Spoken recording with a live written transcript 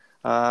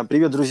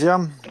Привет, друзья!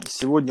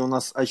 Сегодня у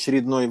нас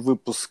очередной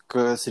выпуск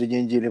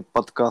среди недели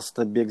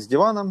подкаста «Бег с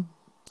дивана».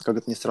 Как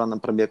это ни странно,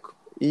 пробег.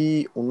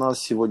 И у нас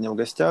сегодня в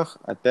гостях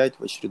опять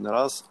в очередной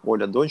раз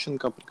Оля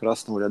Донченко,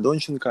 прекрасная Оля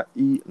Донченко.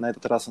 И на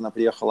этот раз она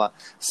приехала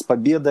с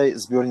победой,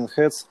 с Burning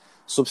Heads.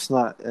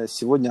 Собственно,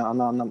 сегодня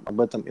она нам об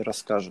этом и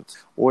расскажет.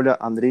 Оля,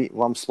 Андрей,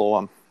 вам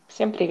слово.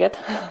 Всем привет.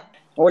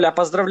 Оля,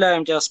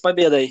 поздравляем тебя с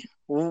победой.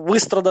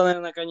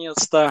 Выстраданной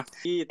наконец-то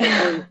и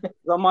такой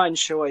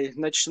заманчивой,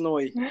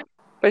 ночной.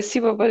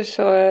 Спасибо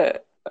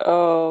большое.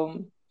 На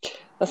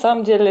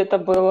самом деле это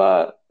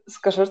было,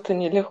 скажу, что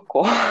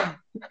нелегко.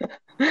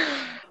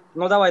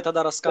 Ну давай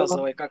тогда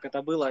рассказывай, как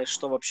это было и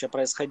что вообще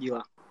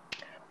происходило.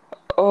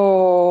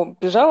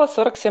 Бежала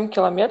 47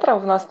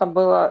 километров. У нас там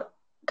было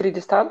 3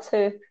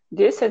 дистанции: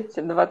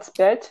 10,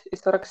 25 и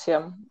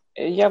 47.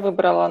 Я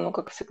выбрала,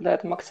 как всегда,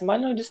 эту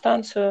максимальную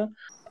дистанцию.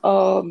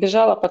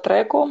 Бежала по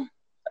треку,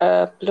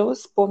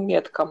 плюс по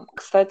меткам.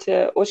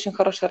 Кстати, очень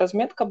хорошая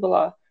разметка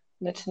была.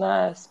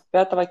 Начиная с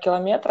 5-го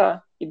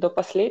километра и до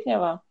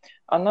последнего,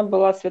 она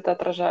была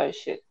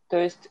светоотражающей. То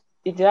есть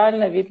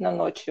идеально видно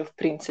ночью, в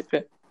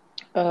принципе.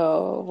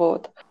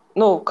 Вот.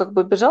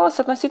 Бежалось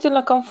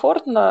относительно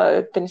комфортно.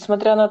 Это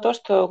несмотря на то,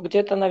 что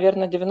где-то,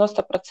 наверное,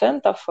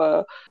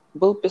 90%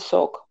 был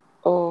песок.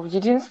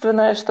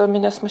 Единственное, что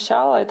меня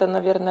смущало, это,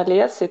 наверное,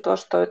 лес и то,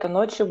 что это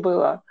ночью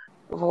было.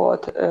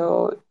 Вот.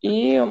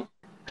 И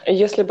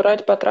если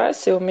брать по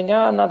трассе, у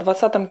меня на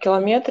 20-м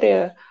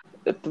километре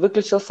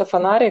выключился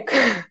фонарик,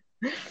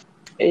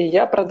 и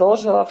я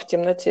продолжила в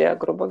темноте,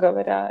 грубо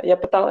говоря. Я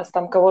пыталась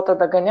там кого-то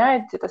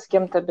догонять, где-то с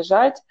кем-то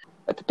бежать.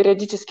 Это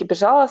периодически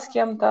бежала с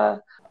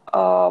кем-то,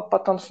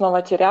 потом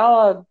снова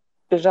теряла,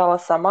 бежала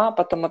сама,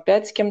 потом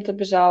опять с кем-то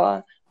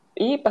бежала.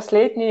 И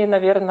последние,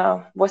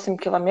 наверное, 8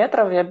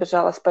 километров я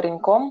бежала с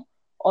пареньком.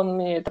 Он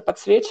мне это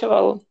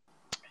подсвечивал.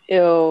 И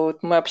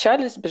мы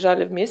общались,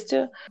 бежали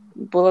вместе.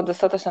 Было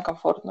достаточно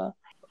комфортно.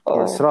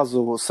 Оль,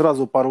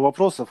 сразу пару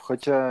вопросов,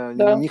 хотя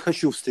Да. не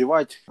хочу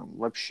встревать.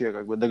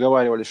 Вообще,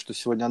 договаривались, что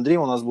сегодня Андрей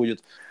у нас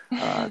будет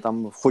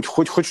там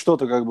хоть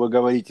что-то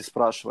говорить и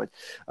спрашивать.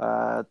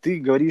 Ты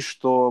говоришь,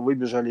 что вы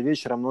бежали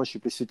вечером,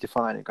 ночью при свете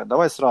фонарика.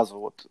 Давай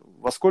сразу,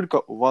 во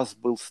сколько у вас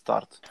был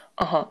старт?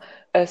 Ага.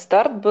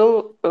 Старт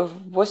был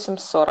в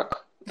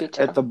 8:40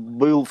 вечера. Это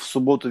был в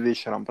субботу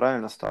вечером,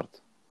 правильно,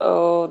 старт?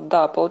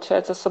 Да,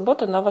 получается,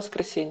 суббота на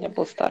воскресенье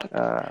был старт.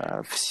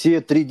 Все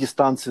 3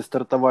 дистанции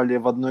стартовали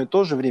в одно и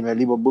то же время,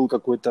 либо был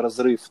какой-то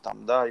разрыв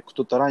там, да, и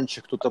кто-то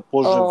раньше, кто-то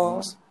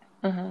позже?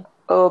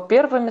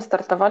 Первыми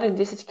стартовали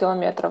 10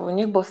 километров. У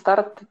них был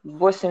старт в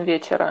 8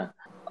 вечера.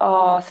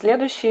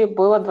 Следующие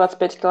было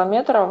 25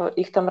 километров.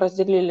 Их там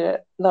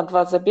разделили на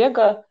 2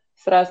 забега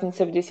с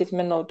разницей в 10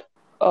 минут.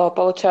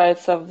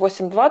 Получается, в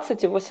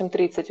 8:20 и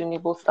 8:30 у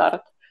них был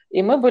старт.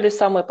 И мы были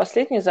самые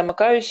последние,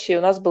 замыкающие.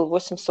 У нас был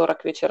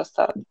 8:40 вечера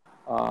старт.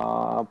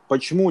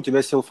 Почему у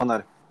тебя сел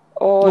фонарь?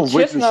 Честно,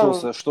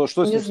 выключился. Что с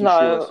ним не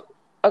знаю. случилось?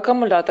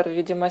 Аккумулятор,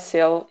 видимо,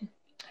 сел.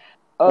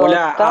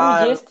 Оля,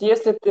 Там есть,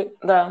 если ты...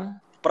 Да.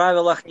 В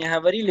правилах не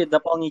говорили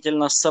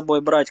дополнительно с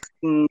собой брать?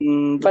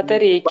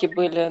 Батарейки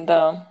были,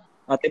 да.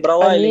 А ты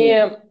брала или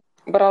нет?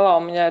 Брала,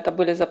 у меня это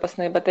были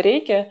запасные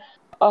батарейки.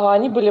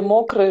 Они были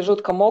мокрые,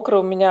 жутко мокрые.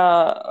 У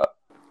меня,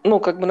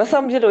 на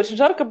самом деле очень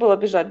жарко было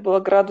бежать. Было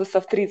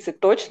градусов 30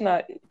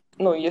 точно,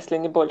 если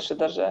не больше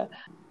даже.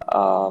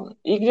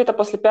 И где-то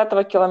после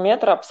 5-го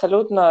километра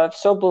абсолютно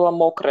все было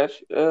мокрое.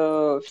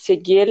 Все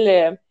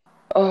гели,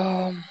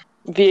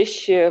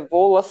 вещи,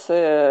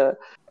 волосы.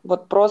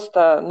 Вот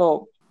просто,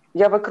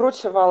 я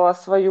выкручивала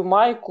свою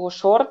майку,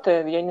 шорты,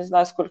 я не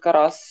знаю сколько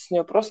раз, с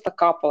нее просто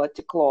капало,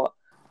 текло.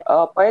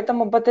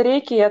 Поэтому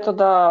батарейки я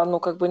туда,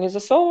 не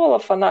засовывала,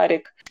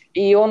 фонарик.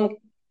 И он,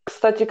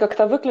 кстати,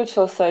 как-то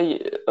выключился.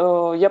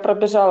 Я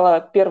пробежала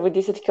первые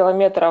 10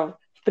 километров,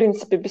 в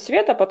принципе, без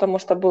света, потому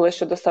что было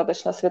еще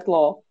достаточно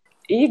светло.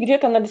 И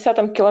где-то на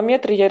 10-м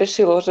километре я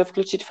решила уже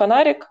включить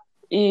фонарик,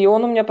 и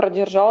он у меня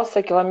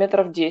продержался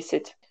километров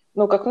 10.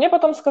 Как мне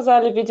потом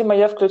сказали, видимо,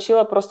 я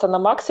включила просто на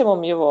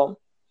максимум его.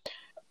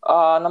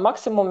 А на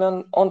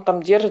максимуме он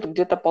там держит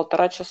где-то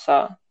 1,5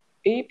 часа.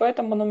 И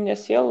поэтому он у меня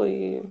сел,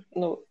 и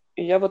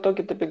я в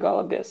итоге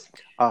добегала без.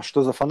 А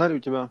что за фонарь у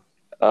тебя?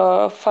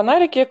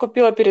 Фонарик я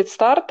купила перед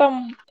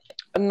стартом.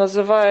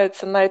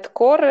 Называется Night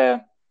Core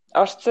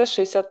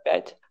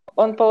HC65.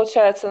 Он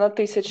получается на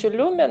 1000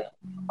 люмен.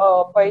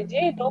 По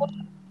идее,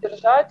 должен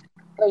держать,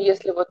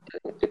 если вот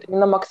это не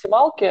на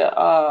максималке,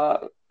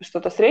 а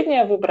что-то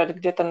среднее выбрать,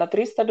 где-то на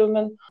 300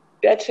 люмен,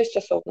 5-6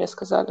 часов, мне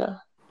сказали.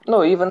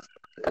 И в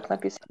инструкции так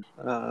написано.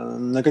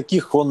 На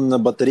каких он на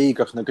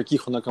батарейках, на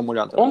каких он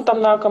аккумуляторах? Он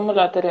там на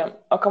аккумуляторе.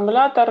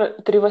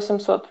 Аккумулятор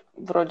 3800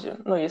 вроде,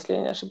 если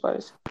я не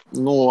ошибаюсь.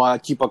 А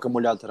тип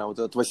аккумулятора? Вот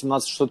этот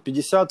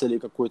 18650 или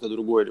какой-то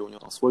другой, или у него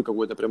там свой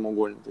какой-то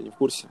прямоугольный, ты не в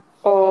курсе?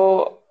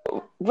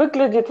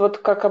 Выглядит вот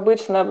как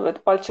обычно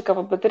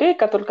пальчиковая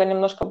батарейка, только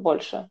немножко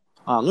больше.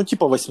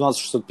 Типа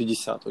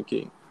 18650,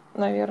 окей.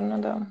 Наверное,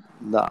 да.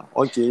 Да,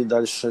 окей,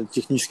 дальше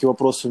технические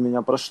вопросы у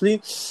меня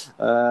прошли.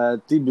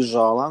 Ты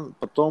бежала,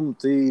 потом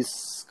ты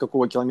с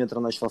какого километра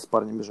начала с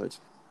парнем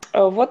бежать?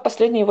 Вот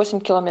последние 8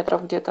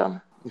 километров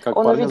где-то. Как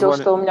Он парня увидел,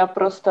 звали? что у меня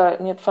просто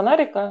нет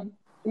фонарика.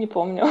 Не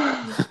помню.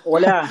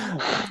 Оля,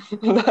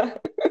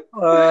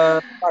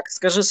 Да. так,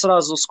 скажи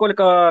сразу,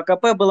 сколько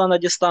КП было на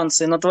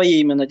дистанции, на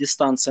твоей именно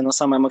дистанции, на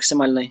самой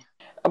максимальной?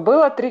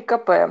 Было 3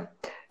 КП.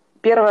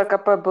 Первое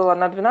КП было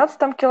на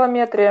 12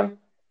 километре,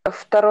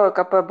 второе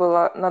КП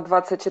было на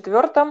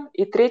 24-м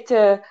и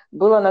третье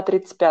было на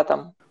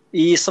 35-м.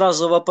 И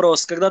сразу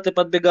вопрос, когда ты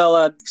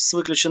подбегала с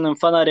выключенным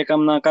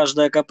фонариком на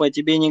каждое КП,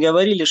 тебе не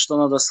говорили, что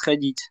надо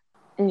сходить?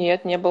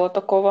 Нет, не было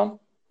такого.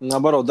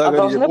 Наоборот, да, А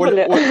говорили, должны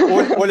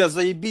были? Оля,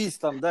 заебись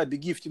там, да,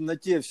 беги в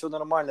темноте, все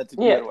нормально, ты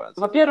Нет, первая.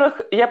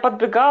 во-первых, я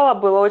подбегала,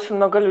 было очень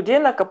много людей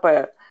на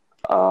КП.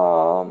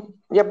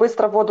 Я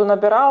быстро воду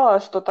набирала,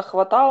 что-то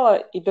хватало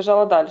и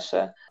бежала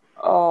дальше.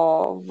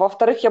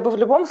 Во-вторых, я бы в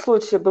любом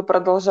случае бы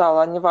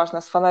продолжала,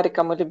 неважно, с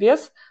фонариком или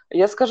без.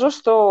 Я скажу,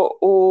 что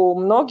у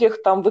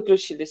многих там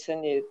выключились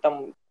они,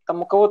 там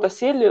у кого-то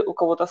сели, у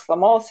кого-то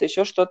сломался,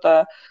 еще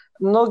что-то.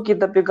 Многие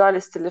добегали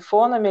с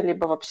телефонами,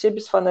 либо вообще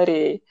без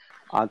фонарей.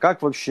 А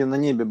как вообще на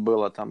небе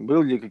было там?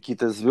 Были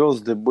какие-то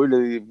звезды,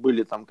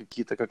 были там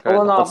какая-то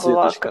Луна была.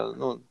 подсветочка?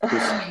 Ну, то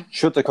есть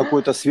что-то,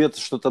 какой-то свет,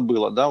 что-то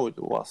было, да, у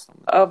вас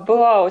там?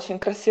 Была очень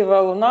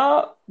красивая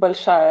луна,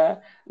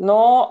 большая,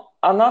 но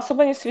она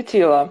особо не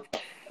светила.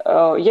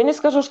 Я не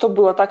скажу, что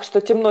было так, что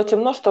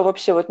темно-темно, что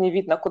вообще вот не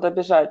видно, куда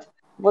бежать.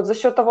 Вот за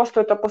счет того,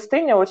 что это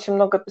пустыня, очень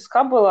много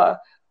песка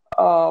было,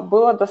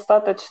 было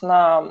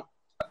достаточно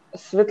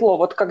светло,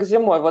 вот как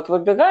зимой. Вот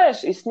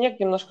выбегаешь, и снег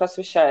немножко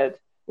освещает.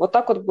 Вот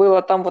так вот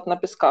было там вот на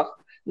песках.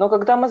 Но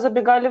когда мы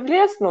забегали в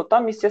лес, ну,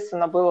 там,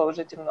 естественно, было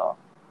уже темно.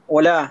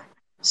 Оля,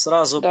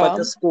 сразу по Да.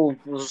 песку,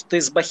 ты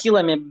с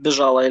бахилами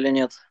бежала или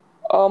нет?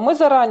 Мы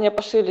заранее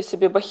пошили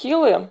себе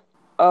бахилы.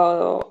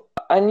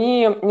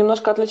 Они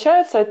немножко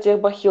отличаются от тех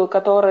бахил,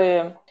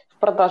 которые в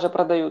продаже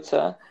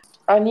продаются.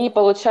 Они,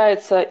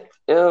 получается,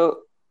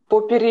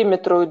 по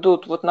периметру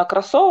идут вот на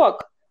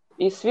кроссовок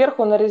и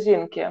сверху на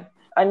резинке.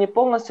 Они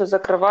полностью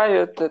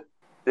закрывают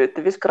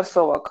весь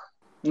кроссовок.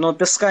 Но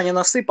песка не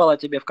насыпала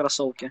тебе в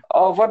кроссовки?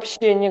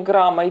 Вообще ни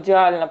грамма,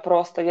 идеально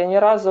просто. Я ни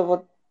разу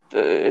вот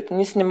это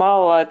не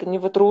снимала, это не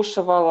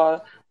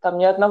вытрушивала. Там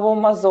ни одного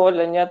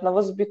мозоля, ни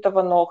одного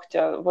сбитого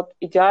ногтя. Вот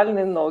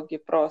идеальные ноги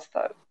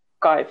просто.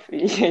 Кайф.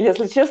 И,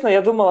 если честно,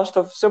 я думала,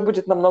 что все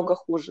будет намного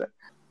хуже.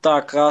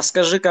 Так, а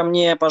скажи-ка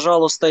мне,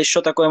 пожалуйста,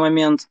 еще такой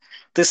момент.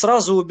 Ты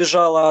сразу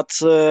убежала от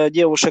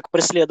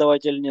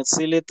девушек-преследовательниц,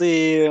 или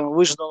ты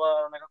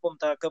выждала на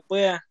каком-то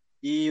АКП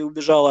и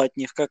убежала от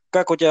них?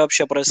 Как у тебя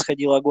вообще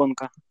происходила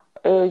гонка?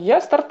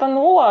 Я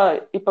стартанула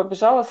и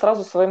побежала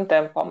сразу своим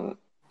темпом.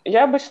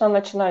 Я обычно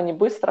начинаю не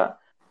быстро.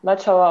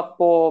 Начала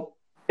по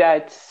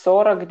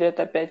 5:40,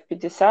 где-то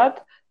 5:50,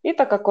 и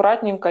так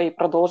аккуратненько и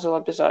продолжила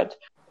бежать.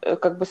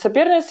 Как бы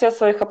соперниц я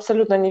своих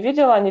абсолютно не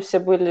видела, они все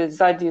были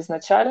сзади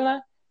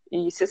изначально, и,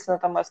 естественно,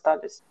 там и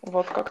остались.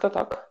 Вот как-то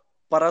так.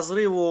 По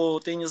разрыву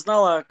ты не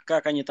знала,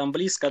 как они там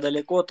близко,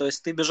 далеко, то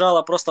есть ты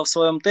бежала просто в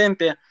своем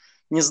темпе,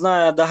 не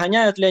зная,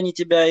 догоняют ли они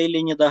тебя или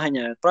не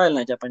догоняют. Правильно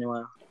я тебя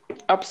понимаю?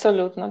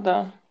 Абсолютно,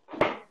 да.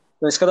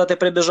 То есть, когда ты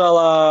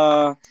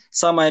прибежала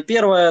самая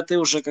первая, ты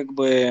уже как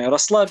бы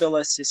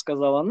расслабилась и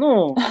сказала,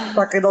 ну,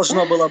 так и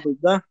должно было быть,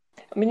 да?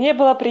 Мне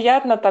было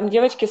приятно, там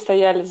девочки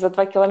стояли за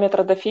 2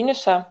 километра до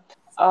финиша,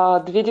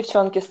 две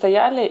девчонки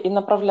стояли и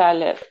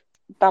направляли.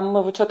 Там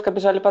мы вот четко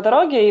бежали по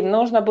дороге, и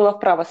нужно было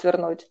вправо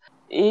свернуть.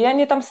 И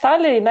они там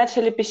стали и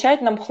начали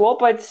пищать, нам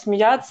хлопать,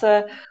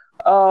 смеяться.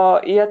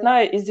 И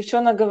одна из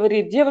девчонок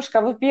говорит: девушка,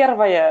 вы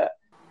первая.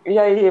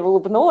 Я ей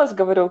улыбнулась,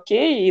 говорю: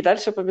 окей, и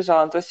дальше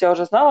побежала. То есть я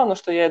уже знала, ну,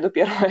 что я иду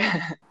первая.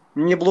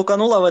 Не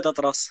блуканула в этот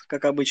раз,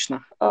 как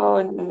обычно.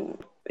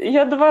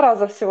 Я 2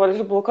 раза всего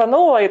лишь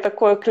блуканула, и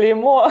такое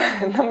клеймо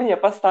на мне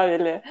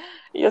поставили.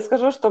 Я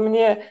скажу, что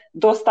мне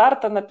до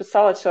старта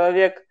написало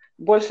человек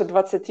больше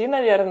 20,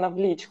 наверное, в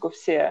личку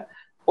все.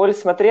 Оль,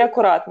 смотри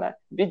аккуратно,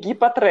 беги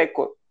по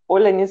треку.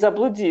 Оля, не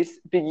заблудись,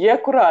 беги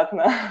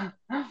аккуратно.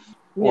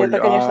 Мне Оль, это,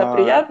 конечно, а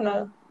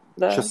приятно,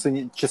 да.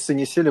 часы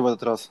не сели в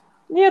этот раз?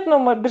 Нет, ну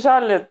мы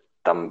бежали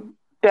там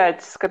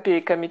 5 с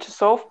копейками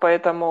часов,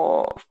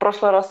 поэтому в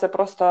прошлый раз я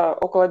просто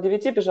около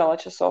 9 бежала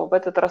часов, в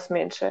этот раз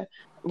меньше.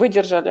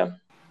 Выдержали.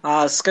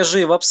 А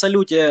скажи, в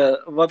абсолюте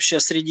вообще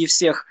среди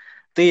всех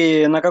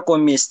ты на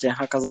каком месте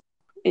оказалась?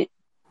 И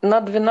на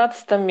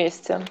 12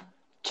 месте.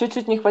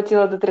 Чуть-чуть не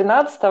хватило до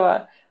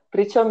 13-го.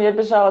 Причем я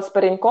бежала с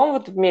пареньком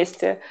вот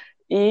вместе,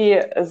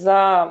 и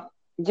за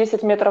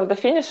 10 метров до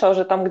финиша,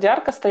 уже там, где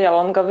арка стояла,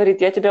 он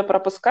говорит: я тебя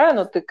пропускаю,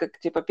 но ты как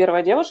типа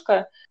первая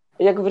девушка.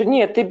 Я говорю: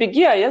 нет, ты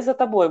беги, а я за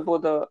тобой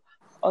буду.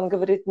 Он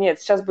говорит: нет,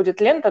 сейчас будет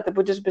лента, ты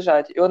будешь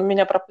бежать. И он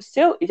меня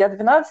пропустил, и я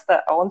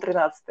 12-я, а он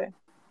 13-й.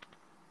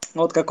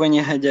 Вот какой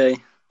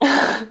негодяй.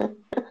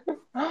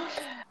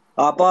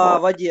 А по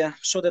воде,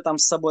 что ты там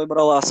с собой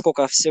брала?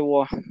 Сколько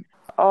всего?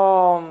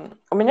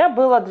 У меня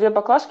было 2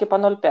 баклажки по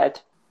 0,5.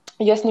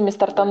 Я с ними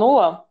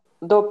стартанула.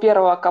 До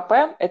первого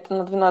КП, это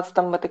на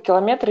 12-м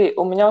километре,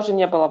 у меня уже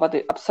не было воды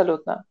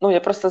абсолютно. Ну, я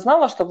просто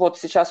знала, что вот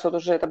сейчас вот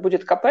уже это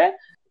будет КП,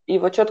 и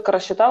вот четко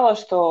рассчитала,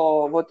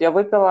 что вот я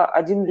выпила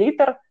 1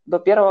 литр до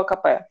первого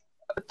КП.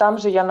 Там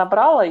же я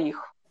набрала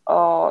их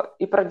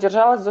и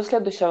продержалась до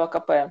следующего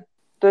КП.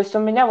 То есть у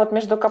меня вот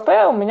между КП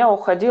у меня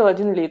уходил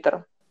 1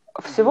 литр.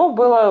 Всего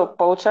было,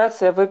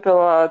 получается, я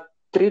выпила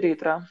 3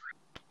 литра.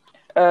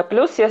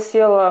 Плюс я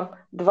съела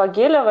 2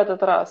 геля в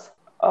этот раз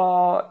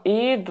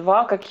и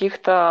 2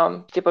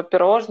 каких-то, типа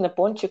пирожное,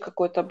 пончик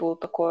какой-то был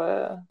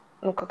такое,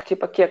 ну, как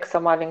типа кекса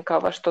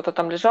маленького, что-то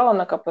там лежало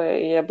на КП,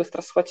 и я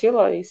быстро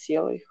схватила и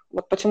съела их.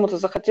 Вот почему-то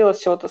захотелось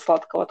чего-то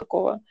сладкого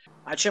такого.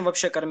 А чем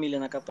вообще кормили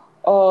на КП?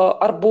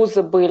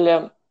 Арбузы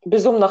были.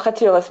 Безумно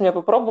хотелось мне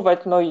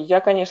попробовать, но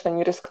я, конечно,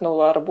 не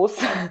рискнула арбуз.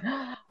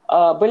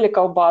 Были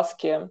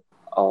колбаски,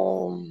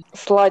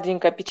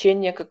 сладенькое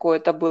печенье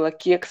какое-то было,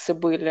 кексы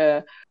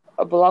были,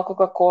 была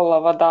кока-кола,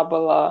 вода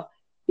была,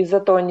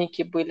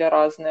 изотоники были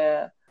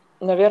разные.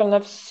 Наверное,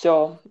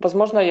 все.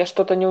 Возможно, я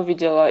что-то не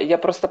увидела. Я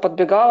просто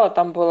подбегала,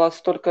 там было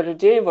столько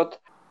людей. Вот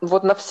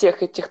на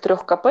всех этих 3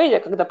 КП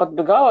я когда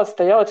подбегала,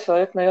 стояло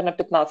человек, наверное,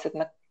 15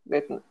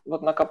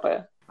 на КП.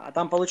 А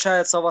там,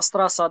 получается, у вас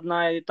трасса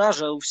одна и та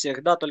же у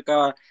всех, да?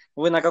 Только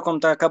вы на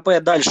каком-то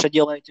КП дальше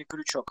делаете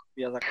крючок.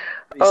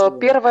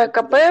 Первое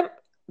КП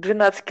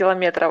 12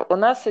 километров у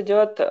нас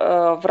идет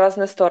в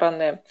разные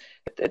стороны.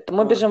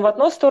 Мы бежим в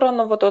одну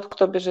сторону, вот тот,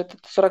 кто бежит,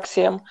 это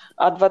 47,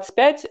 а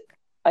 25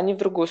 они в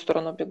другую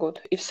сторону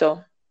бегут, и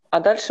все. А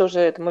дальше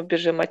уже мы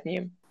бежим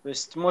одним. То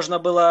есть можно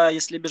было,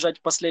 если бежать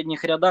в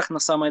последних рядах на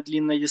самой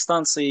длинной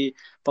дистанции,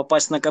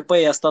 попасть на КП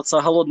и остаться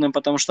голодным,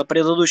 потому что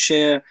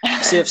предыдущие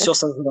все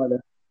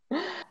сожрали.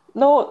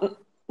 Ну,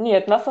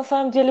 нет, нас на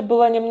самом деле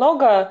было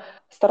немного.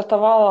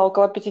 Стартовало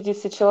около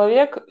 50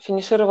 человек,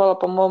 финишировало,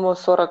 по-моему,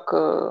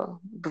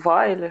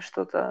 42 или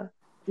что-то.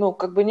 Ну,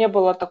 как бы не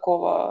было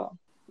такого.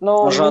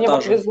 Но мне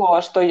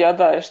повезло, что я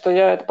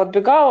это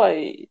подбегала,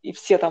 и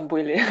все там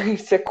были, и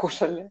все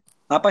кушали.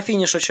 А по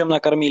финишу чем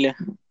накормили?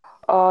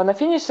 На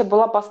финише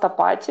была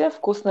паста-пати,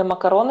 вкусные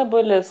макароны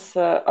были с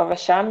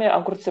овощами,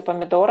 огурцы,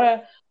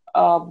 помидоры.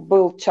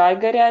 Был чай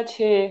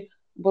горячий,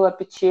 было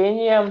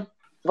печенье,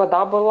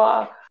 вода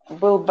была,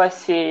 был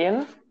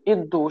бассейн и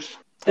душ.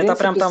 Это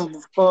прям там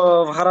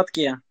в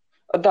городке?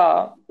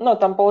 Да, ну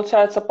там,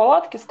 получается,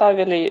 палатки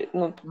ставили,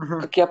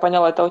 как я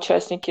поняла, это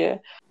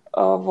участники.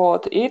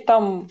 Вот, и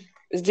там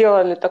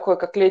сделали такой,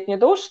 как летний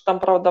душ, там,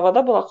 правда,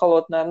 вода была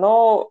холодная,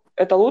 но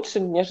это лучше,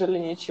 нежели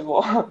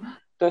ничего.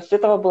 То есть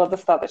этого было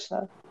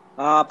достаточно.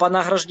 А по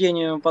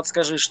награждению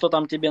подскажи, что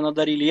там тебе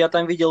надарили? Я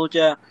там видел у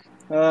тебя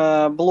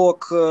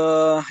блок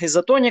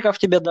изотоников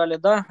тебе дали,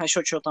 да? А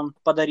еще что там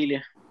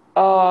подарили?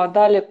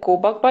 Дали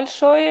кубок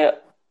большой,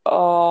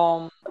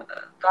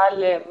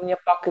 дали мне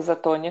пак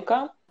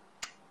изотоника,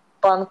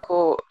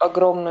 банку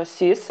огромную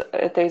сис,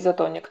 это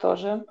изотоник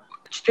тоже,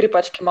 4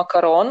 пачки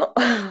макарон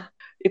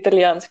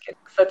итальянских.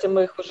 Кстати,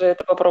 мы их уже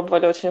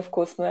попробовали, очень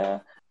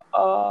вкусные.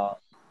 Это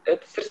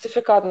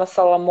сертификат на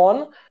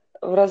Соломон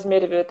в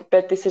размере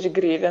 5000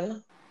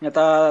 гривен.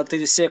 Это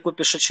ты себе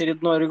купишь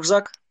очередной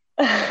рюкзак?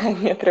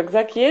 Нет,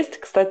 рюкзак есть.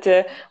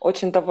 Кстати,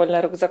 очень довольна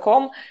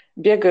рюкзаком.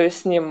 Бегаю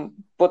с ним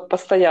вот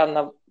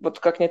постоянно. Вот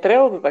как не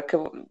трейл, так и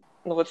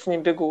вот с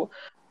ним бегу.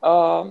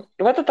 В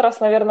этот раз,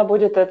 наверное,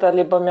 будет это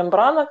либо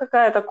мембрана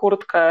какая-то,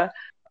 куртка,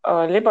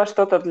 либо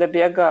что-то для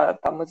бега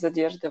там из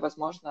одежды,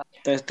 возможно.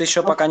 То есть ты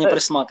еще пока не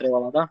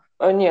присматривала,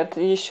 да? Нет,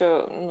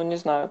 еще, не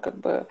знаю, как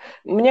бы...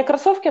 Мне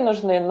кроссовки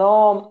нужны,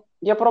 но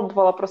я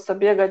пробовала просто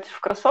бегать в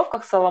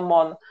кроссовках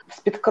Соломон.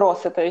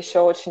 Спидкросс это еще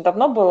очень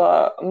давно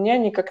было. Мне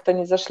они как-то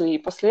не зашли. И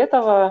после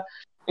этого,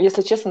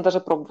 если честно,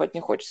 даже пробовать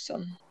не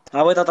хочется.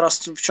 А в этот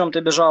раз в чем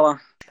ты бежала?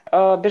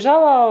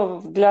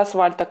 Бежала для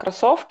асфальта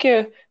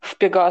кроссовки в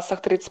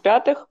пегасах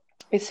 35-х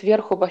и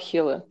сверху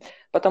бахилы.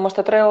 Потому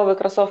что трейловые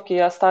кроссовки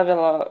я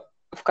оставила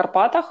в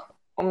Карпатах.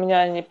 У меня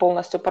они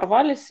полностью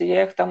порвались, и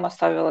я их там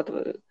оставила.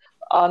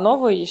 А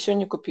новые еще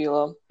не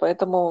купила.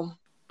 Поэтому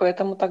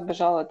так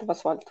бежала это в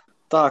асфальт.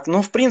 Так,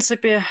 ну, в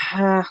принципе,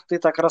 ты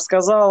так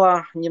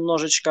рассказала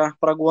немножечко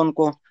про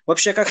гонку.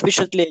 Вообще, как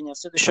впечатление? В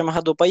следующем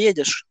году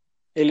поедешь?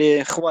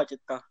 Или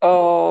хватит-то?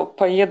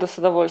 Поеду с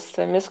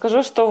удовольствием. Я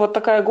скажу, что вот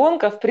такая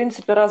гонка, в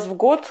принципе, раз в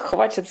год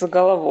хватит за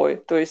головой.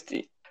 То есть,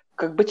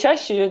 как бы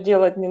чаще ее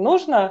делать не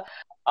нужно,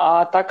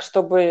 а так,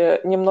 чтобы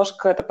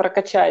немножко это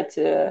прокачать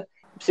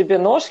себе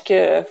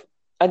ножки,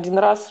 один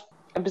раз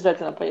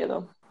обязательно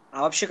поеду.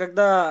 А вообще,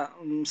 когда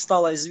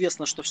стало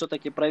известно, что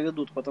все-таки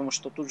проведут, потому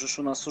что тут же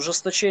у нас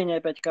ужесточение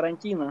опять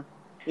карантина,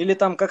 или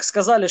там, как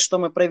сказали, что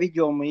мы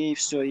проведем, и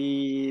все,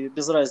 и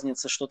без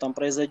разницы, что там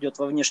произойдет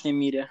во внешнем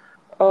мире?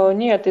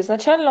 Нет,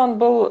 изначально он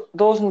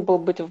должен был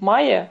быть в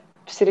мае,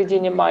 в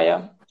середине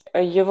мая.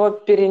 Его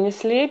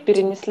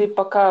перенесли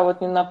пока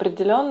вот не на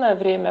определенное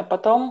время,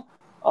 потом,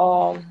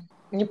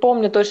 не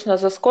помню точно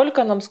за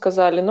сколько нам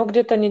сказали, но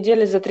где-то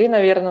недели за 3,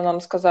 наверное, нам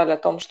сказали о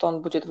том, что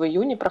он будет в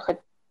июле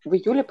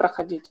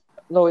проходить.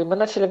 Ну, и мы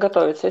начали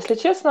готовиться. Если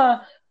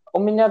честно, у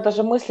меня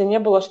даже мысли не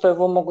было, что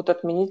его могут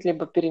отменить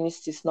либо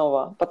перенести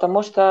снова,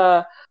 потому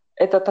что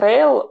этот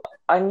трейл,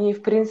 они,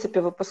 в принципе,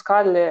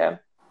 выпускали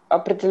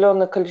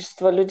определенное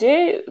количество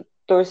людей,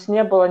 то есть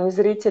не было ни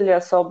зрителей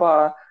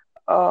особо,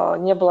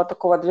 не было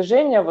такого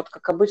движения, вот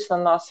как обычно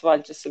на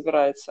асфальте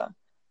собирается.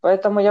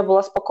 Поэтому я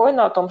была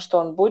спокойна о том, что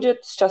он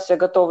будет. Сейчас я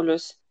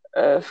готовлюсь,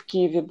 в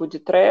Киеве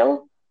будет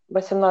трейл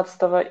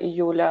 18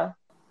 июля.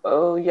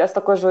 Я с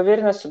такой же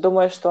уверенностью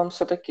думаю, что он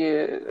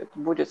все-таки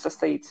будет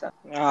состоиться.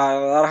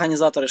 А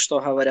организаторы что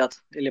говорят?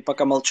 Или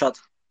пока молчат?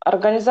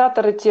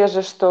 Организаторы те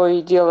же, что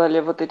и делали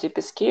вот эти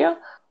пески.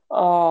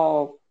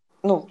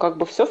 Как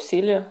бы все в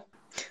силе.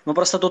 Ну,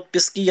 просто тут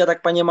пески, я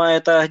так понимаю,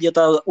 это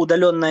где-то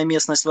удаленная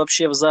местность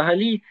вообще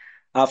взагалі,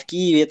 а в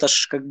Киеве это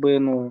ж как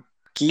бы,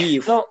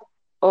 Киев. Ну,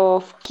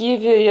 в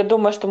Киеве, я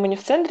думаю, что мы не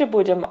в центре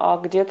будем, а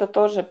где-то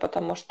тоже,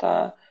 потому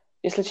что,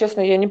 если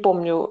честно, я не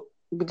помню,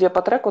 где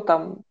по треку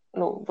там,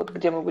 вот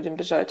где мы будем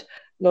бежать,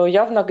 но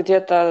явно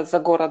где-то за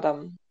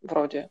городом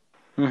вроде.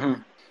 Угу.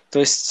 То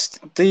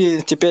есть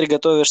ты теперь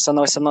готовишься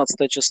на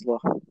 18 число?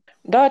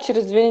 Да,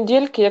 через 2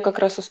 недельки я как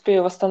раз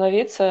успею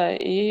восстановиться,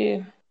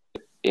 и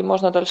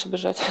можно дальше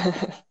бежать.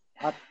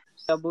 А у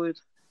тебя будет?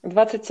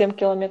 27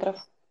 километров.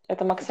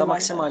 Это максимально. Это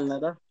максимально,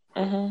 да?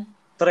 Угу.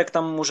 Трек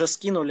там уже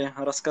скинули,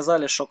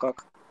 рассказали, что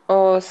как?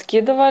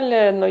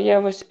 Скидывали, но я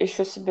его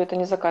еще себе это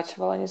не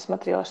закачивала, не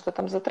смотрела, что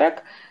там за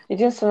трек.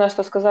 Единственное,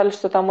 что сказали,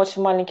 что там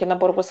очень маленький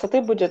набор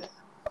высоты будет.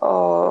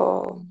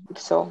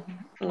 Все.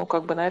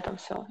 На этом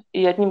все.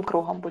 И одним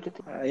кругом будет.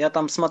 Я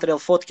там смотрел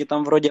фотки,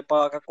 там вроде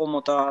по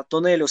какому-то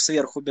туннелю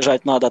сверху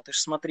бежать надо. Ты ж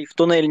смотри, в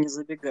туннель не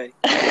забегай.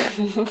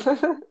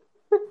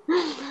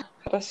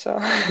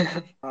 Хорошо.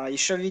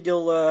 Еще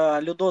видел,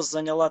 Людос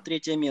заняла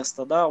 3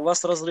 место, да? У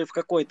вас разрыв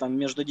какой там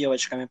между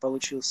девочками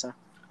получился?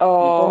 Не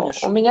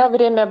помнишь? У меня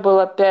время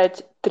было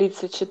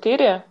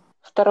 5:34,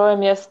 второе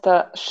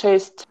место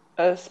 6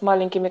 с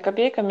маленькими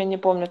копейками, не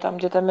помню, там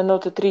где-то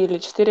минуты 3 или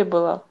 4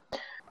 было.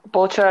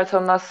 Получается,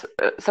 у нас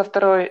со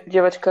второй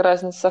девочкой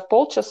разница в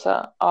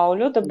полчаса, а у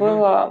Люды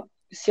было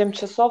 7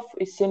 часов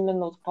и 7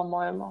 минут,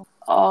 по-моему.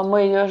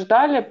 Мы ее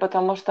ждали,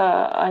 потому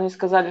что они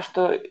сказали,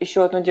 что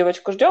еще одну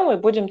девочку ждем и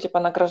будем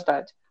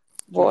награждать.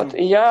 Вот.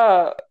 И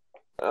я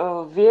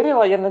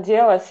верила, я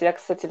надеялась. Я,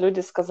 кстати,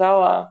 Люде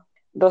сказала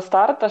до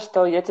старта,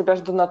 что я тебя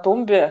жду на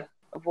тумбе.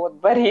 Вот,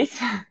 борись.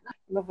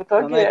 Но в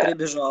итоге... Она и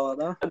прибежала,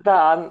 да?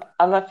 Да,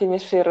 она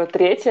финиширует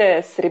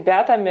 3-я с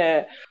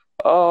ребятами.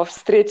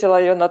 Встретила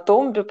ее на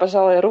тумбе,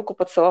 пожала ей руку,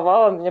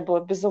 поцеловала. Мне было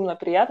безумно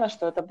приятно,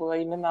 что это была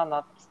именно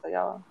она там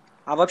стояла.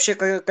 А вообще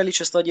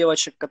количество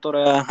девочек,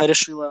 которая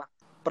решила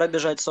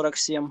пробежать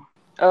 47?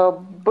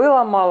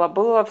 Было мало,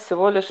 было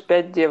всего лишь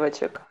 5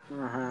 девочек.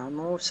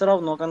 Ага, все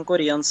равно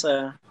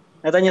конкуренция.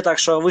 Это не так,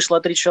 что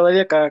вышло 3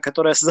 человека,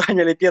 которые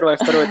заняли 1-е,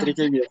 2-е,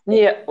 3-е место.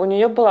 Не, у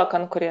нее была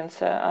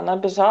конкуренция. Она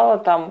бежала,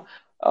 там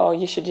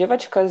еще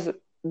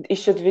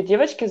 2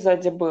 девочки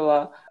сзади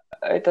было.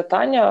 Это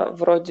Таня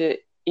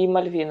вроде и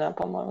Мальвина,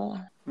 по-моему.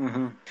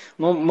 Угу.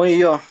 Мы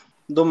ее,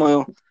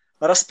 думаю,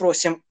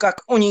 расспросим,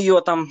 как у нее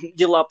там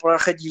дела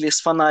проходили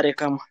с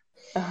фонариком.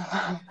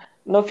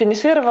 Но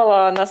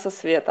финишировала она со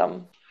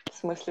светом. В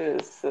смысле,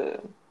 с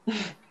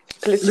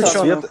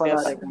включенным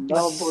фонариком,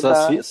 да?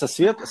 Со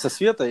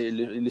света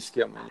или с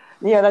кем?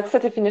 Не, она,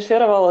 кстати,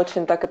 финишировала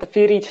очень так, это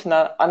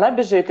феерично. Она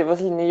бежит, и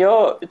возле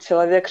нее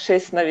человек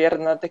 6,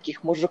 наверное,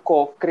 таких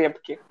мужиков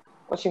крепких.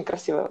 Очень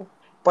красиво.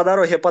 По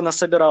дороге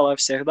понасобирала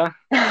всех, да?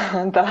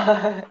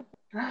 Да.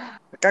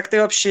 Как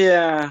ты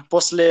вообще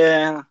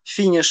после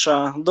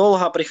финиша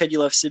долго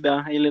приходила в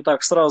себя? Или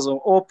так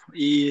сразу,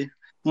 и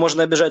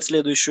можно бежать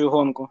следующую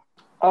гонку?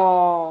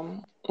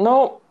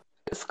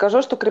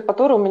 Скажу, что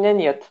крепатуры у меня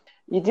нет.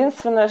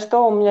 Единственное,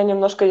 что у меня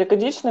немножко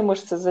ягодичные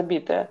мышцы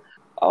забиты.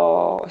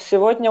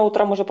 Сегодня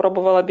утром уже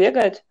пробовала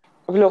бегать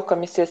в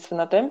легком,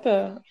 естественно,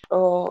 темпе.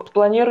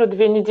 Планирую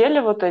 2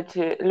 недели вот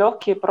эти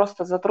легкие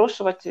просто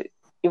затрушивать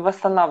и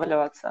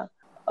восстанавливаться.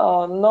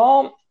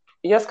 Но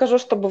я скажу,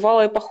 что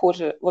бывало и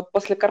похуже. Вот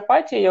после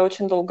Карпатии я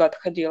очень долго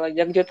отходила.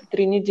 Я где-то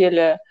 3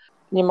 недели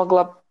не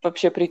могла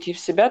вообще прийти в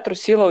себя,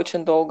 трусила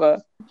очень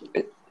долго.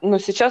 Но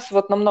сейчас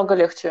вот намного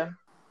легче.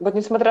 Вот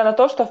несмотря на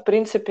то, что, в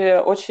принципе,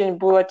 очень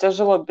было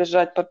тяжело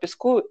бежать по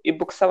песку и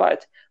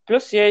буксовать.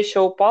 Плюс я еще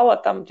упала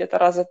там где-то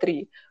раза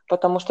 3,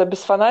 потому что без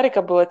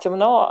фонарика было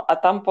темно, а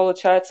там,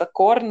 получается,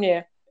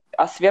 корни,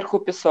 а сверху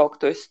песок.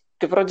 То есть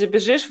ты вроде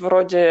бежишь,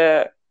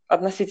 вроде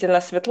относительно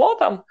светло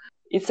там,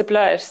 и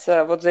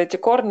цепляешься вот за эти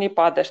корни и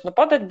падаешь. Но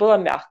падать было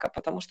мягко,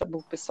 потому что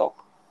был песок.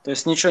 То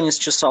есть ничего не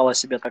счесало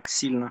себе так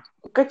сильно?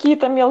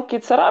 Какие-то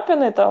мелкие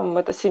царапины, там,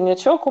 это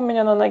синячок у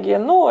меня на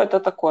ноге, это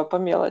такое, по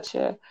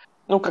мелочи.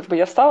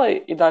 Я встала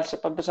и дальше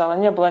побежала.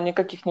 Не было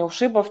никаких ни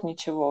ушибов,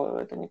 ничего,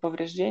 это ни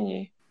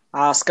повреждений.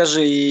 А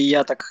скажи,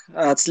 я так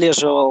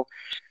отслеживал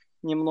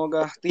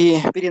немного.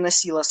 Ты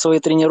переносила свои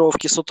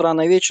тренировки с утра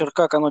на вечер.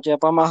 Как оно тебе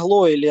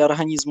помогло или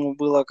организму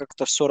было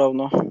как-то все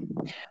равно?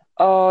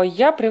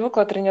 Я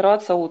привыкла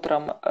тренироваться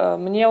утром.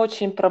 Мне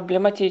очень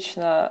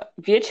проблематично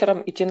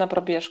вечером идти на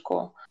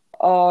пробежку.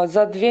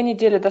 За 2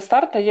 недели до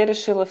старта я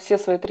решила все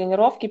свои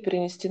тренировки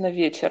перенести на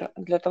вечер,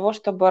 для того,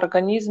 чтобы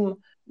организм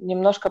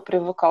немножко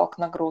привыкал к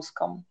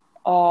нагрузкам.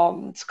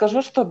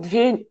 Скажу, что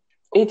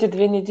эти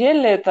 2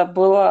 недели это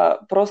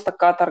было просто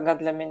каторга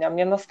для меня.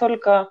 Мне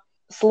настолько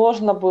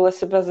сложно было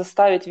себя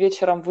заставить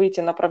вечером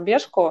выйти на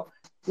пробежку,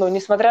 ну,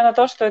 несмотря на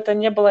то, что это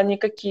не было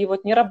никакие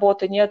вот ни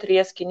работы, ни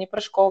отрезки, ни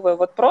прыжковые,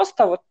 вот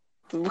просто вот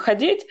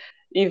выходить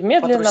и в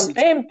медленном Потрусить.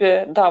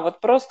 темпе, да,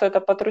 вот просто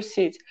это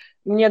потрусить.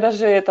 Мне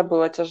даже это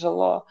было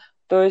тяжело.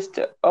 То есть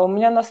у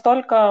меня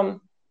настолько...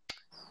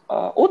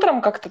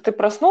 Утром как-то ты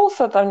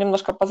проснулся, там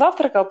немножко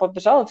позавтракал,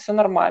 побежал, и все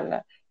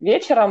нормально.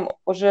 Вечером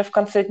уже в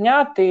конце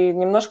дня ты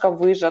немножко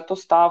выжат,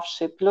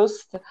 уставший,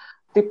 плюс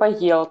ты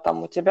поел,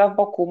 там, у тебя в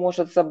боку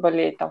может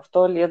заболеть, там, в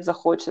туалет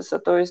захочется.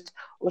 То есть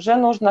уже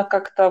нужно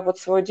как-то вот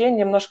свой день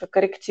немножко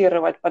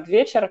корректировать под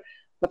вечер,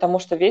 потому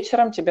что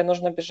вечером тебе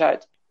нужно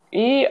бежать.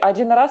 И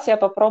один раз я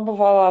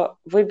попробовала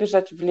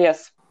выбежать в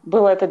лес.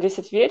 Было это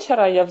 10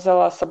 вечера, я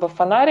взяла с собой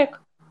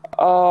фонарик,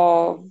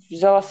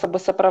 взяла с собой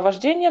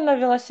сопровождение на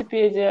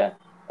велосипеде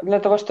для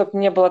того, чтобы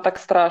не было так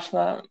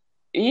страшно.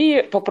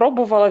 И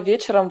попробовала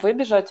вечером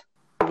выбежать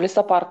в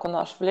лесопарк у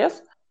наш, в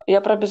лес.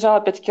 Я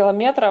пробежала 5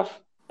 километров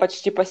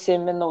почти по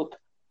 7 минут.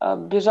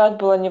 Бежать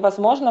было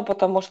невозможно,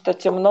 потому что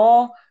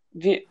темно,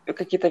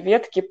 какие-то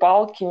ветки,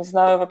 палки, не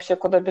знаю вообще,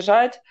 куда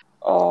бежать.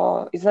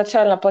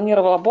 Изначально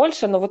планировала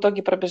больше, но в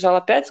итоге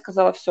пробежала 5,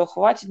 сказала, все,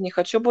 хватит, не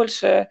хочу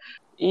больше.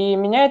 И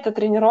меня эта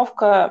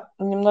тренировка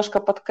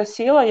немножко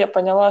подкосила. Я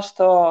поняла,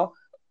 что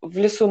в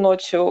лесу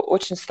ночью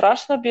очень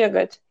страшно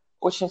бегать,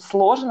 очень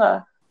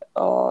сложно.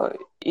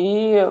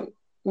 И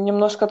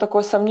немножко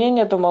такое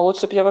сомнение, думала,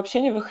 лучше бы я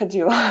вообще не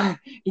выходила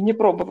и не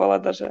пробовала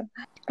даже.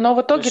 Но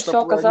в То есть, итоге все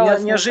чтобы оказалось не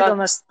так.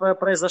 неожиданность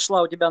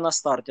произошла у тебя на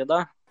старте,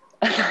 да?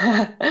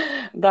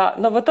 Да,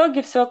 но в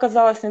итоге все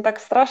оказалось не так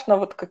страшно,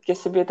 вот как я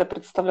себе это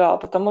представляла,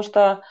 потому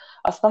что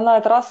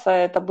основная трасса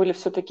это были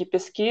все-таки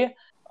пески,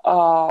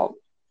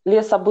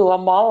 леса было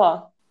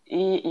мало,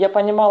 и я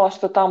понимала,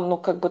 что там, ну,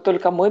 как бы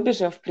только мы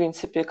бежим, в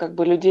принципе, как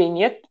бы людей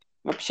нет,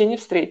 вообще не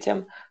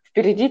встретим.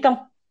 Впереди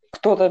там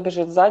кто-то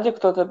бежит, сзади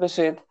кто-то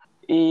бежит,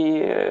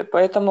 и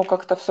поэтому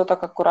как-то все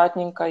так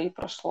аккуратненько и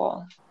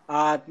прошло.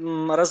 А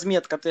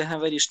разметка, ты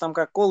говоришь, там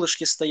как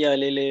колышки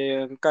стояли,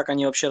 или как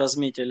они вообще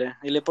разметили?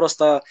 Или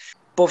просто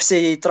по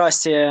всей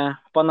трассе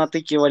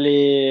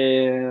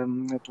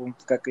понатыкивали эту,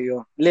 как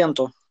ее,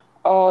 ленту?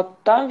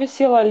 Там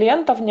висела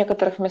лента в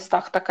некоторых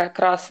местах такая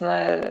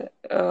красная,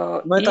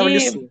 Но это в и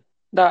лесу.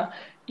 да,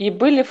 и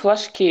были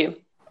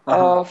флажки.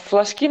 Ага.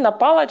 Флажки на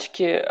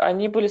палочке,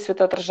 они были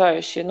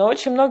светоотражающие, но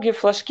очень многие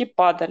флажки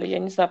падали, я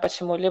не знаю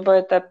почему. Либо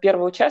это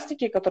первые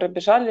участники, которые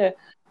бежали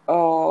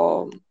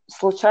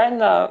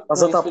случайно, ну,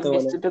 если вместе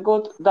Позатаптывали.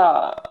 бегут,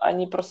 да,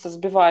 они просто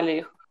сбивали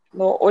их.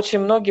 Но очень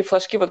многие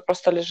флажки вот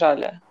просто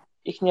лежали,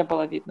 их не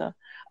было видно.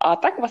 А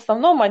так в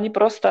основном они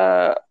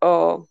просто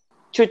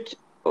чуть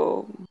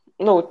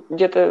ну,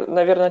 где-то,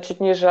 наверное,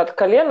 чуть ниже от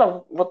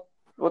колена, вот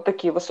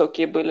такие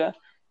высокие были.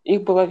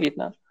 Их было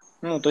видно.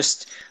 Ну, то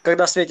есть,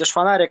 когда светишь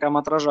фонариком,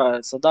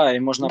 отражается, да, и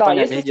можно Да,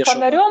 понять, если с где что.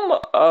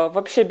 фонарем,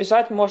 вообще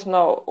бежать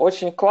можно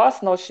очень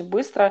классно, очень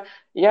быстро.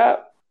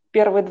 Я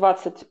первые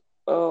 20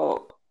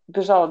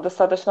 бежала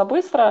достаточно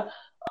быстро,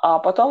 а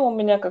потом у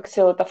меня, как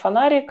сел это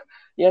фонарик,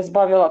 я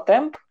сбавила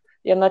темп,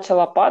 я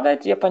начала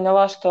падать, я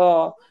поняла,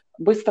 что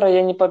быстро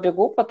я не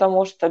побегу,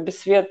 потому что без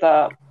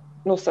света,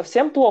 ну,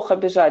 совсем плохо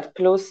бежать,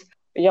 плюс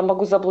я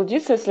могу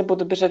заблудиться, если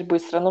буду бежать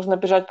быстро. Нужно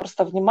бежать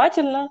просто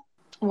внимательно,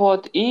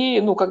 вот, и,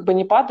 ну, как бы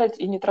не падать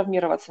и не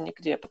травмироваться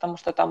нигде, потому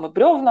что там и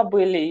бревна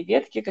были, и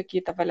ветки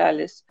какие-то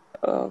валялись,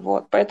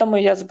 вот. Поэтому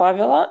я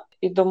сбавила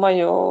и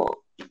думаю,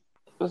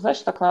 знаешь,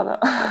 так надо,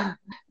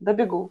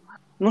 добегу.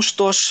 Ну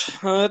что ж,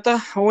 это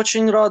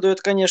очень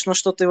радует, конечно,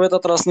 что ты в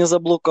этот раз не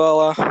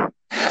заблукала.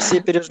 Все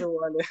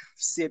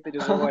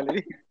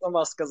переживали,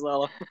 сама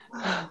сказала.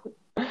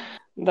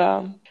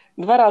 Да,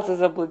 2 раза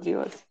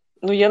заблудилась.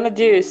 Ну, я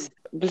надеюсь,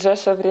 в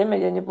ближайшее время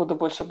я не буду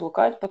больше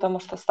блукать, потому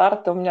что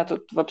старты у меня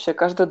тут вообще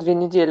каждые 2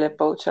 недели,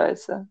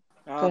 получается,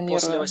 А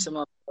после планирую.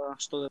 18-го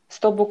что?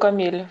 100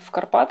 букамиль в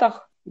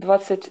Карпатах,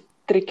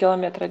 23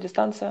 километра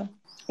дистанция.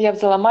 Я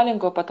взяла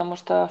маленькую, потому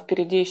что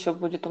впереди еще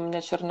будет у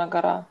меня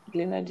Черногора,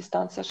 длинная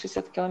дистанция,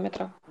 60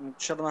 километров.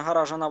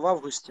 Черногора же она в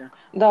августе.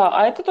 Да,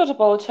 а это тоже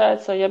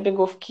получается, я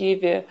бегу в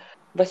Киеве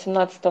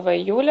 18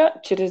 июля,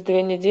 через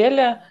 2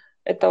 недели,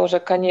 это уже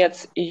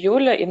конец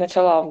июля и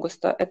начало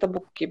августа, это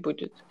Букки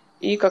будет.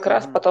 И как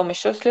раз Мгм. потом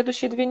еще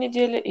следующие 2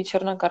 недели и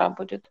Черногора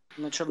будет.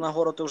 На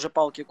Черногору ты уже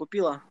палки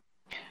купила?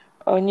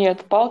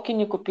 Нет, палки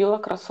не купила,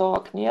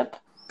 кроссовок нет.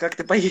 Как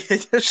ты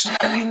поедешь?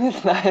 Не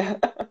знаю.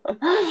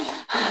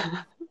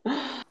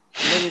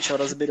 Ну ничего,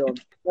 разберем.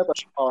 Я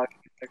тоже палки,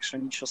 так что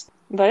ничего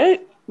страшного.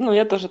 Да,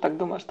 я тоже так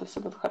думаю, что все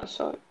будет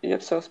хорошо, и я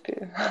все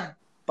успею.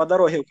 По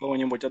дороге у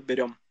кого-нибудь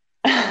отберем.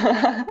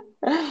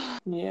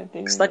 Нет, я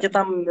не Кстати, знаю.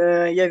 там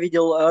я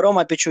видел,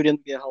 Рома Печурин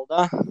бегал,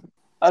 да?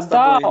 С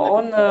Да,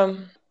 тобой на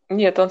перегоне.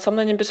 Нет, он со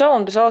мной не бежал,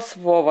 он бежал с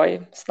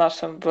Вовой, с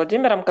нашим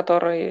Владимиром,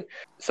 который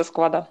со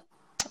сквада.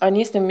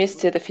 Они с ним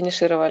вместе это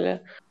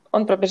финишировали.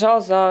 Он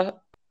пробежал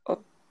за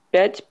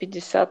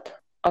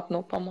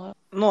 5:51, по-моему.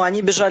 Ну,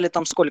 они бежали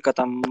там сколько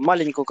там?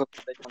 Маленькую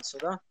какую-то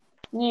дистанцию, да?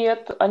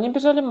 Нет, они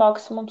бежали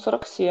максимум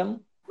 47.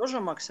 Тоже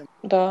максимум?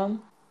 Да.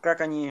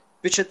 Как они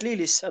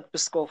впечатлились от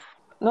песков?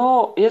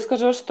 Ну, я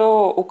скажу,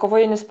 что у кого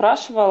я не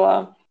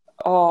спрашивала,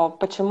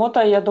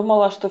 почему-то я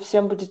думала, что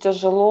всем будет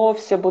тяжело,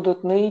 все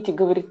будут ныть и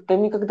говорить, да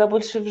никогда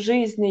больше в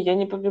жизни я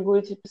не побегу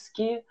эти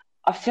пески.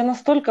 А все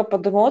настолько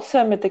под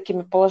эмоциями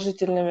такими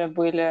положительными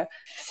были,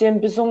 всем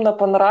безумно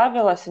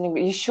понравилось, они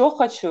говорят, еще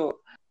хочу.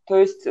 То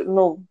есть,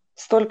 ну,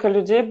 столько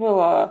людей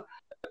было,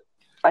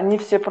 они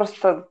все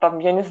просто там,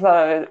 я не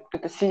знаю,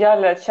 это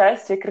сияли от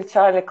счастья и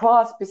кричали: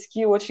 класс,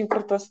 пески, очень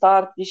крутой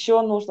старт,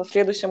 еще нужно, в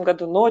следующем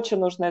году ночью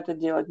нужно это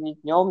делать, не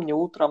днем, не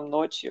утром,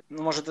 ночью.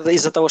 Ну, может, это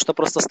из-за того, что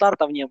просто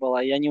стартов не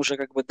было, и они уже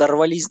как бы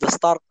дорвались до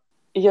старта.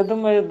 И я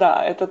думаю,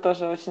 да, это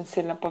тоже очень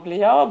сильно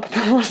повлияло,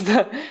 потому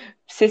что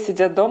все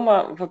сидят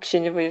дома, вообще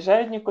не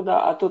выезжают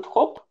никуда, а тут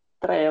хоп,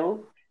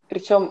 трейл.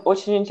 Причем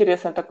очень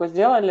интересно такое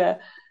сделали.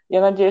 Я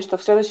надеюсь, что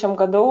в следующем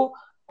году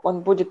он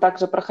будет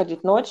также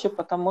проходить ночью,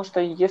 потому что,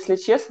 если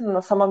честно,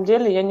 на самом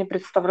деле я не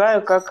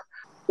представляю, как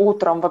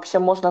утром вообще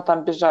можно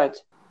там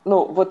бежать.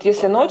 Ну, вот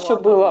если ночью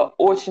было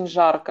очень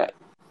жарко,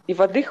 и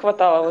воды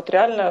хватало, вот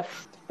реально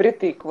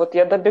впритык. Вот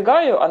я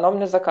добегаю, оно у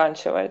меня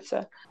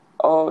заканчивается.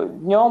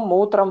 Днем,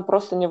 утром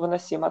просто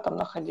невыносимо там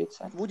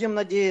находиться. Будем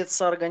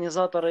надеяться,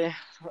 организаторы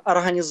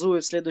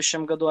организуют в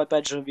следующем году,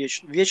 опять же,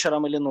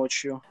 вечером или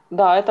ночью.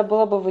 Да, это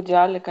было бы в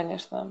идеале,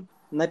 конечно.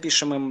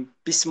 Напишем им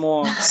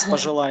письмо с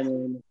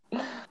пожеланиями.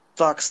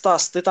 Так,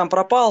 Стас, ты там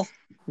пропал?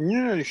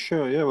 Не,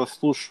 еще, я вас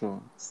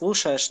слушаю.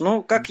 Слушаешь?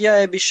 Ну, как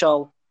я и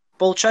обещал,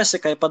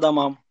 полчасика и по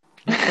домам.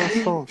 Ну,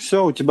 хорошо.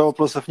 Все, у тебя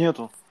вопросов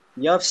нету?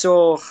 Я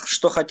все,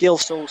 что хотел,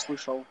 все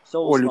услышал, все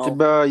Оль, узнал. у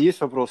тебя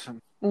есть вопросы?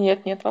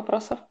 Нет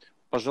вопросов.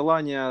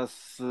 Пожелания,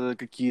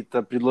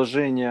 какие-то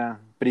предложения,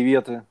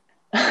 приветы?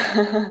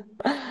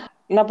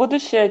 На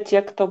будущее,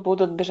 те, кто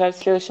будут бежать в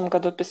следующем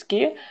году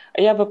пески,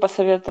 я бы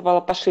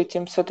посоветовала пошить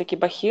им все-таки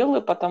бахилы,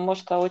 потому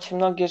что очень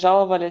многие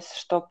жаловались,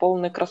 что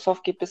полные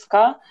кроссовки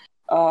песка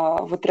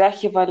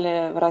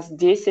вытряхивали раз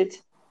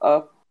 10,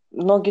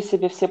 ноги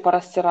себе все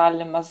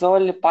порастирали,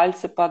 мозоли,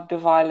 пальцы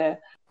поотбивали.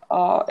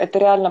 Это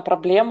реально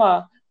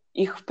проблема.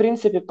 Их, в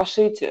принципе,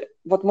 пошить...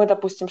 Вот мы,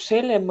 допустим,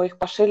 мы их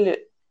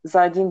пошили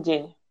за один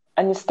день.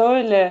 Они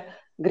стоили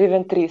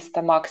гривен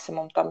 300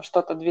 максимум, там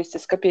что-то 200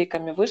 с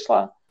копейками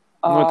вышло.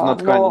 Ну, это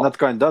на Но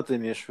ткань, да, ты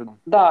имеешь в виду?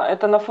 да,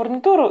 это на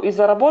фурнитуру, и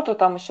за работу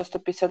там еще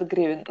 150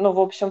 гривен. Ну, в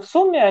общем, в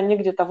сумме они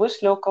где-то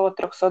вышли около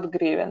 300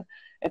 гривен.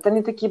 Это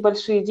не такие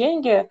большие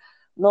деньги,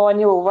 но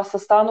они у вас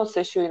останутся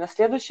еще и на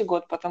следующий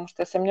год, потому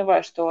что я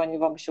сомневаюсь, что они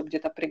вам еще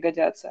где-то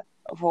пригодятся.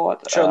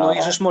 Вот. Че, ну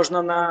их же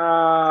можно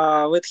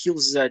на Wet Hills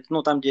взять,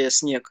 ну там, где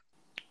снег.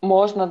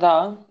 Можно,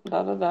 да.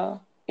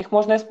 Их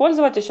можно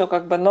использовать еще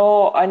как бы,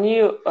 но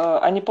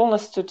они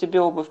полностью тебе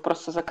обувь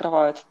просто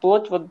закрывают,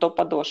 вплоть вот до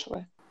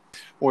подошвы.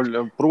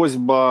 Оль,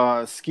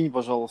 просьба, скинь,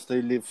 пожалуйста,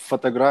 или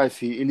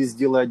фотографии, или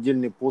сделай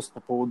отдельный пост по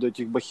поводу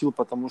этих бахил,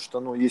 потому что,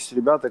 ну, есть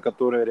ребята,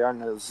 которые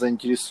реально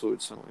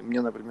заинтересуются.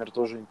 Мне, например,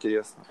 тоже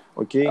интересно.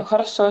 Окей?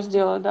 Хорошо,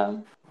 сделаю, да.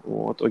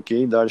 Вот,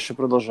 окей, дальше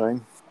продолжай.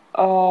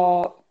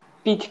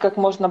 Пить как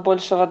можно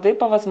больше воды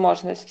по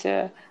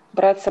возможности,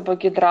 брать с собой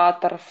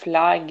гидратор,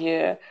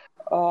 фляги,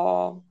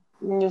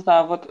 не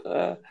знаю,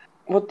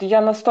 вот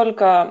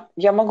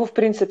я могу, в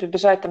принципе,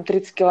 бежать там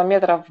 30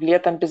 километров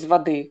летом без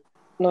воды,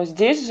 но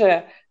здесь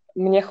же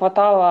мне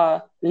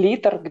хватало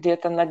литр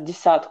где-то на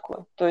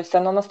десятку, то есть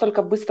оно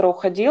настолько быстро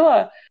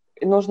уходило,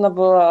 и нужно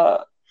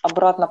было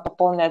обратно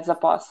пополнять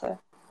запасы.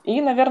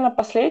 И, наверное,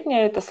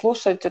 последнее — это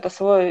слушать это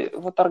свой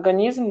вот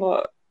организм,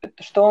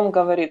 что он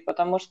говорит,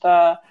 потому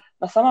что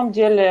на самом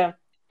деле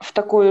в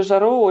такую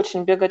жару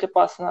очень бегать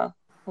опасно.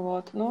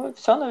 Вот. Ну,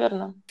 все,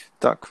 наверное.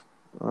 Так,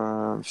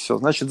 все,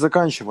 значит,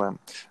 заканчиваем.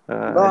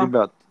 Да.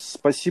 Ребят,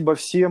 спасибо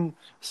всем.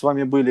 С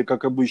вами были,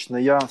 как обычно,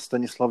 я,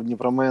 Станислав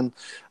Днепромен,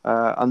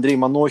 Андрей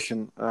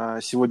Манохин.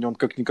 Сегодня он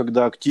как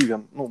никогда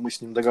активен. Ну, мы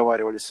с ним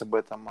договаривались об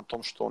этом, о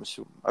том, что он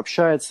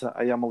общается,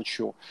 а я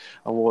молчу.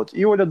 Вот.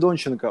 И Оля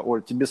Донченко.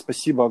 Оль, тебе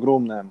спасибо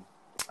огромное.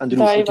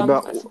 Андрюш,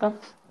 Да, спасибо.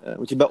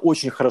 У тебя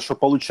очень хорошо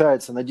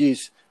получается.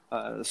 Надеюсь,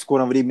 в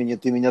скором времени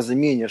ты меня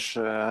заменишь.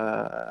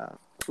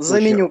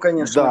 Заменю,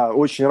 конечно. Да,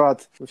 очень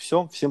рад.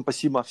 Все, всем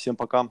спасибо, всем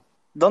пока.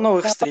 До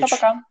новых встреч.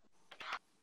 Пока-пока.